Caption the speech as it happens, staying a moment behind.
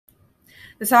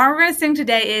The song we're going to sing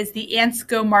today is The Ants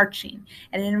Go Marching,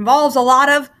 and it involves a lot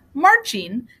of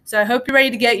marching, so I hope you're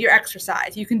ready to get your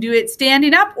exercise. You can do it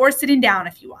standing up or sitting down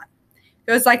if you want.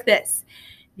 It goes like this.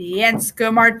 The ants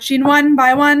go marching one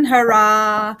by one,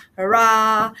 hurrah,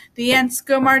 hurrah. The ants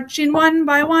go marching one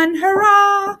by one,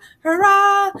 hurrah,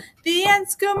 hurrah. The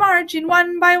ants go marching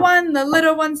one by one. The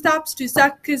little one stops to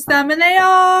suck his thumb, and they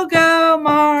all go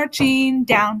marching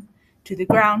down to the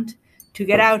ground to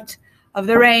get out of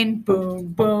the rain. Boom,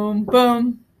 boom,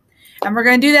 boom. And we're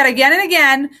going to do that again and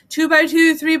again, 2 by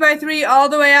 2, 3 by 3, all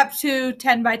the way up to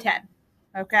 10 by 10.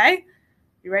 Okay?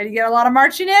 You ready to get a lot of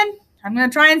marching in? I'm going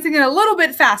to try and sing it a little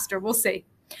bit faster. We'll see.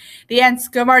 The ants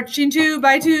go marching 2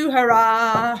 by 2,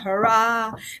 hurrah,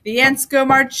 hurrah. The ants go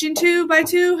marching 2 by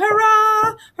 2,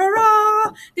 hurrah,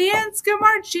 hurrah. The ants go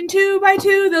marching 2 by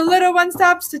 2. The little one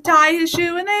stops to tie his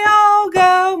shoe, and they all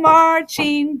go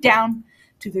marching down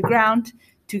to the ground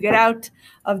to get out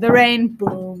of the rain.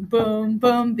 Boom, boom,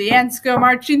 boom. The ants go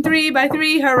marching 3 by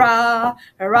 3, hurrah,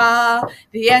 hurrah.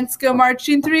 The ants go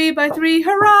marching 3 by 3,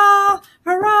 hurrah,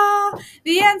 hurrah.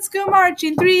 The ants go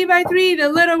marching 3 by 3. The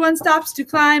little one stops to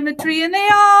climb a tree, and they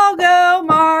all go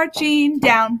marching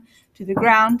down to the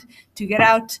ground to get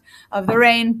out of the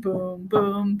rain. Boom,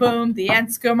 boom, boom. The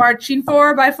ants go marching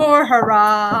 4 by 4,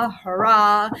 hurrah,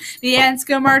 hurrah. The ants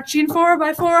go marching 4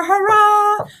 by 4,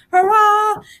 hurrah,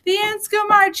 hurrah. The ants go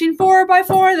marching 4 by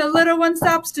 4. The little one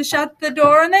stops to shut the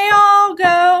door, and they all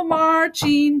go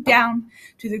marching down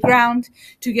to the ground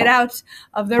to get out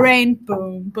of the rain.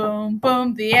 Boom, boom,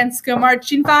 boom. The ants go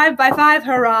marching 5 by 5,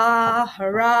 hurrah,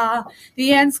 hurrah.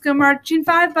 The ants go marching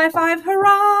 5 by 5,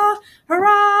 hurrah,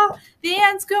 hurrah. The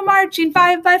ants go marching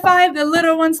 5 by 5. The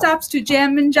little one stops to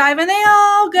jam and jive, and they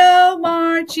all go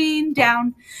marching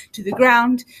down to the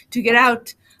ground to get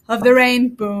out of the rain.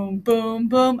 Boom, boom,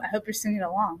 boom. I hope you're singing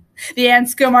along. The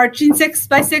ants go marching 6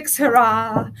 by 6,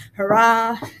 hurrah,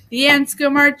 hurrah. The ants go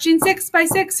marching 6 by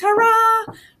 6, hurrah,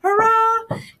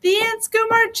 hurrah. The ants go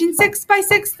marching 6 by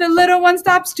 6. The little one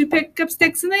stops to pick up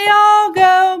sticks, and they all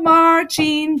go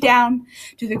marching down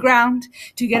to the ground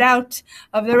to get out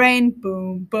of the rain.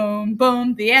 Boom, boom,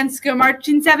 boom. The ants go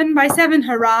marching 7 by 7,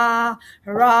 hurrah,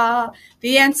 hurrah.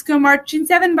 The ants go marching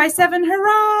 7 by 7,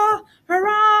 hurrah,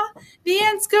 hurrah. The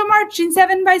ants go marching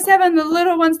 7 by 7. The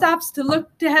little one stops to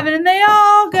look to heaven, and they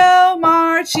all go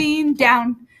marching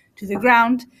down to the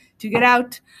ground to get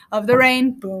out of the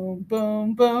rain. Boom,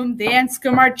 boom, boom. The ants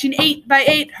go marching 8 by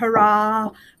 8, hurrah,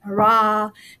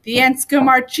 hurrah. The ants go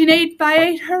marching 8 by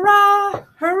 8, hurrah,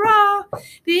 hurrah.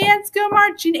 The ants go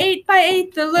marching 8 by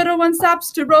 8. The little one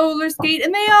stops to roller skate,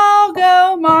 and they all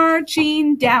go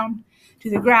marching down to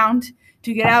the ground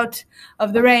to get out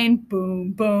of the rain.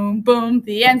 Boom, boom, boom.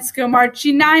 The ants go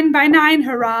marching 9 by 9,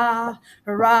 hurrah,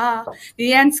 hurrah.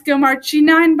 The ants go marching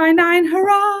 9 by 9,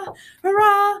 hurrah,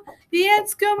 hurrah. The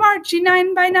ants go marching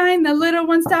 9 by 9. The little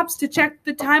one stops to check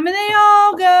the time, and they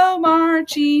all go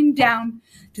marching down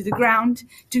to the ground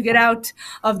to get out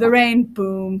of the rain.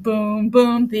 Boom, boom,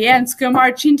 boom. The ants go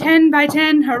marching 10 by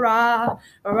 10, hurrah,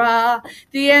 hurrah.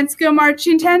 The ants go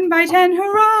marching 10 by 10,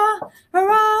 hurrah,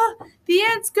 hurrah. The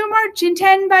ants go marching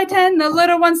 10 by 10. The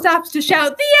little one stops to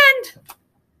shout, the end.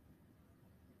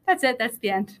 That's it. That's the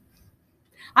end.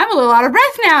 I'm a little out of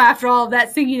breath now after all of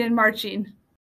that singing and marching.